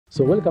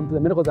So welcome to the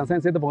Medical and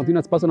Science Center for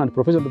Continuous Personal and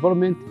Professional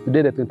Development.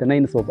 Today, the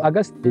 29th of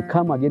August, we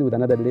come again with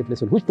another life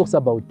lesson which talks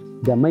about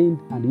the mind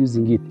and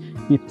using it.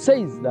 It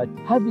says that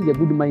having a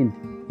good mind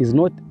is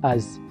not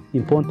as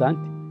important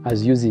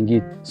as using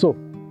it. So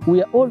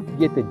we are all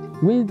created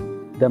with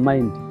the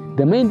mind.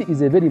 The mind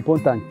is a very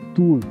important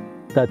tool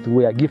that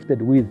we are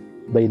gifted with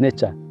by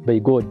nature, by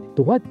God.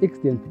 To what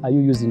extent are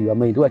you using your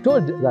mind? We are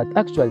told that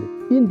actually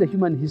in the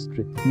human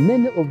history,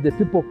 many of the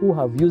people who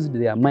have used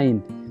their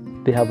mind,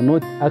 they have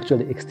not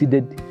actually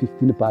exceeded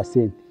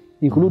 15%,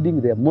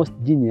 including the most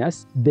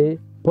genius, the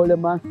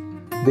polymath,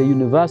 the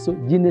universal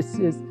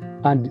geniuses,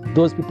 and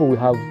those people we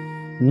have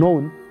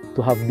known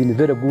to have been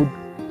very good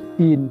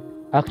in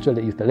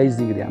actually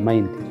utilizing their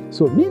mind.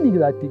 So meaning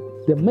that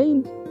the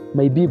mind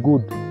may be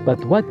good,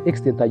 but to what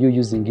extent are you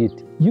using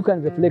it? You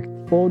can reflect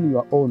on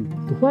your own.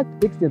 To what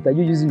extent are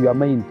you using your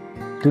mind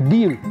to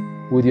deal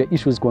with your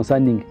issues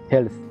concerning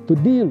health, to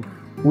deal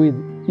with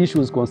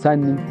issues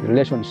concerning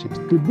relationships,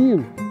 to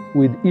deal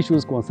with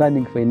issues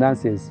concerning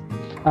finances,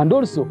 and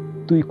also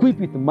to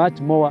equip it much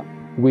more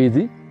with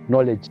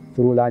knowledge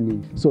through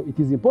learning. So it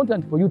is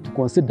important for you to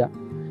consider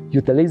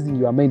utilizing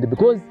your mind,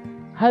 because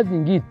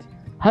having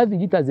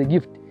it as a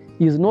gift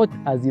is not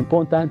as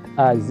important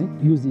as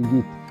using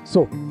it.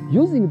 So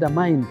using the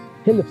mind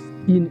helps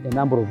in a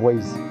number of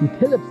ways. It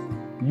helps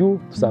you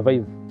to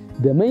survive.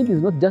 The mind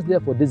is not just there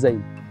for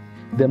design.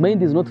 The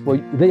mind is not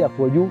there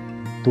for you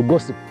to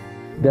gossip.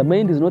 The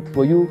mind is not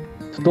for you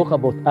to talk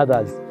about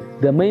others.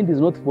 The mind is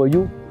not for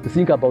you to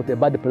think about a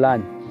bad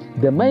plan.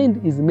 The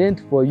mind is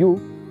meant for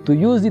you to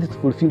use it to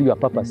fulfill your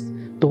purpose.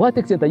 To what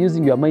extent are you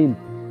using your mind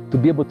to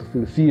be able to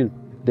fulfill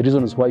the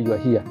reasons why you are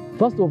here?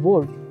 First of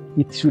all,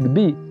 it should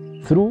be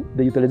through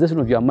the utilization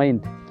of your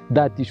mind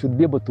that you should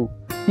be able to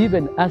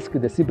even ask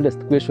the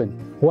simplest question,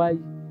 why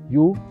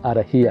you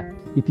are here.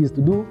 It is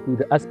to do with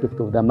the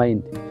aspect of the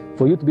mind,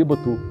 for you to be able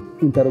to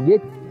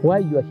interrogate why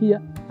you are here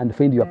and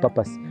find your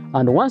purpose.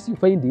 And once you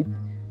find it,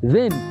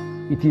 then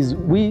it is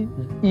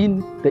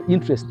within the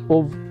interest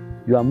of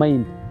your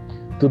mind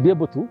to be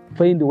able to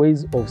find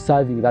ways of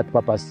serving that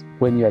purpose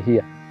when you are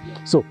here.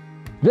 So,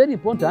 very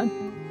important,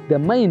 the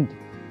mind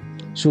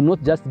should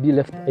not just be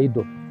left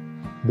idle,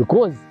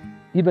 because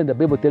even the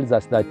Bible tells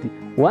us that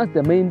once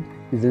the mind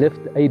is left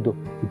idle,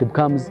 it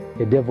becomes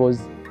a devil's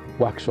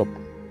workshop.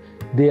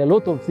 There are a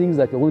lot of things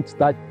that you're going to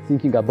start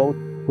thinking about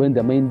when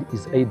the mind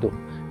is idle.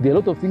 There are a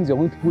lot of things you're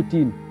going to put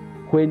in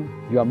when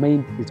your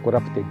mind is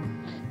corrupted.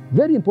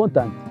 Very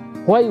important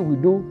why we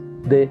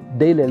do the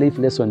daily life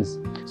lessons.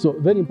 So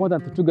very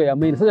important to trigger your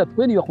mind so that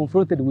when you are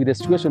confronted with a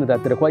situation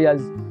that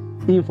requires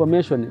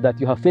information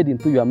that you have fed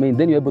into your mind,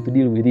 then you're able to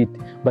deal with it.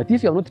 But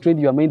if you have not trained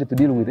your mind to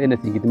deal with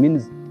anything, it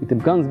means it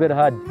becomes very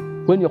hard.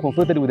 When you're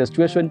confronted with a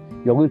situation,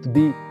 you're going to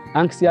be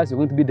anxious, you're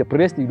going to be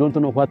depressed, you don't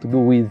know what to do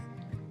with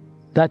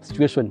that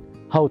situation,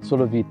 how to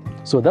solve it.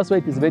 So that's why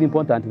it is very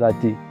important that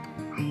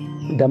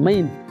the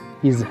mind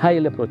is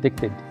highly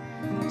protected.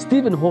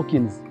 Stephen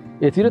Hawking,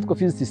 a theoretical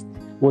physicist,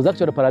 was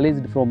actually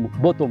paralyzed from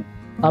bottom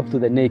up to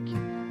the neck.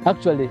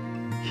 Actually,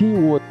 he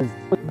was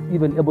not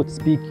even able to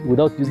speak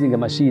without using a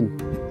machine.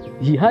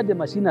 He had a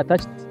machine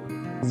attached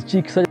to his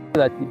cheek such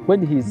that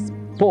when he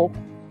spoke,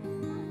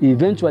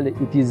 eventually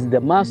it is the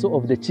muscle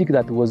of the cheek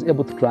that was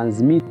able to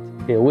transmit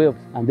a wave,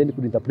 and then he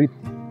could interpret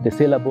the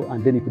syllable,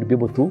 and then he could be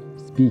able to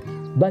speak.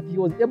 But he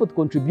was able to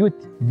contribute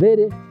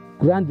very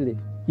grandly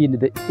in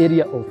the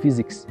area of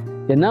physics.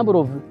 A number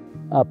of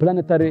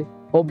planetary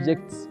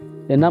objects,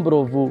 a number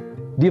of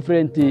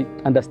different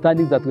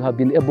understandings that we have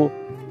been able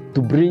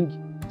to bring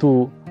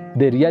to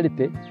the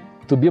reality,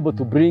 to be able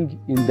to bring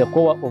in the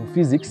core of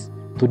physics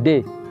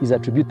today is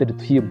attributed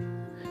to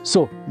him.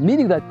 So,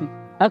 meaning that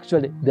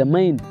actually the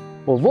mind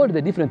of all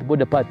the different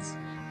body parts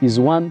is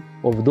one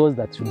of those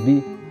that should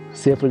be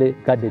safely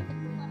guarded.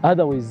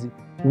 Otherwise,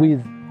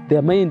 with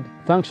the mind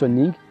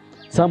functioning,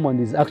 someone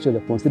is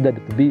actually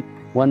considered to be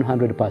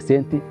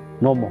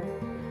 100% normal.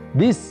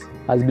 This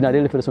has been a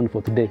real lesson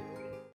for today.